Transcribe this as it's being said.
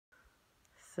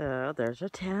So there's a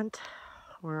tent.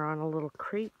 We're on a little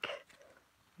creek.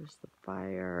 There's the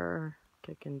fire,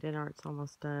 cooking dinner. It's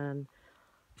almost done.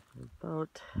 The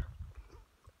boat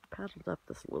paddled up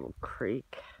this little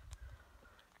creek.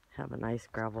 Have a nice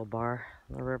gravel bar.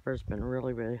 The river's been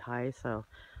really, really high, so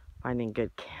finding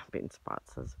good camping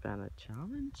spots has been a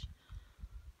challenge.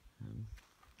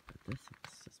 But this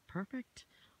is just perfect.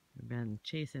 We've been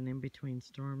chasing in between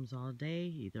storms all day.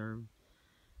 Either,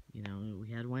 you know, we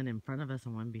had one in front of us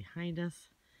and one behind us.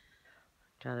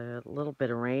 Got a little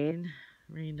bit of rained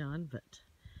on, but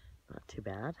not too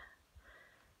bad.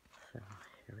 So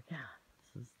here we go.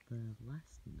 This is the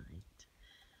last night.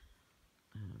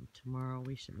 Tomorrow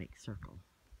we should make circle.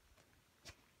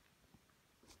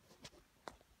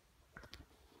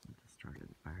 I just started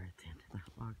the fire at the end of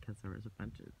that log because there was a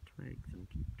bunch of twigs and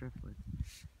driftwood.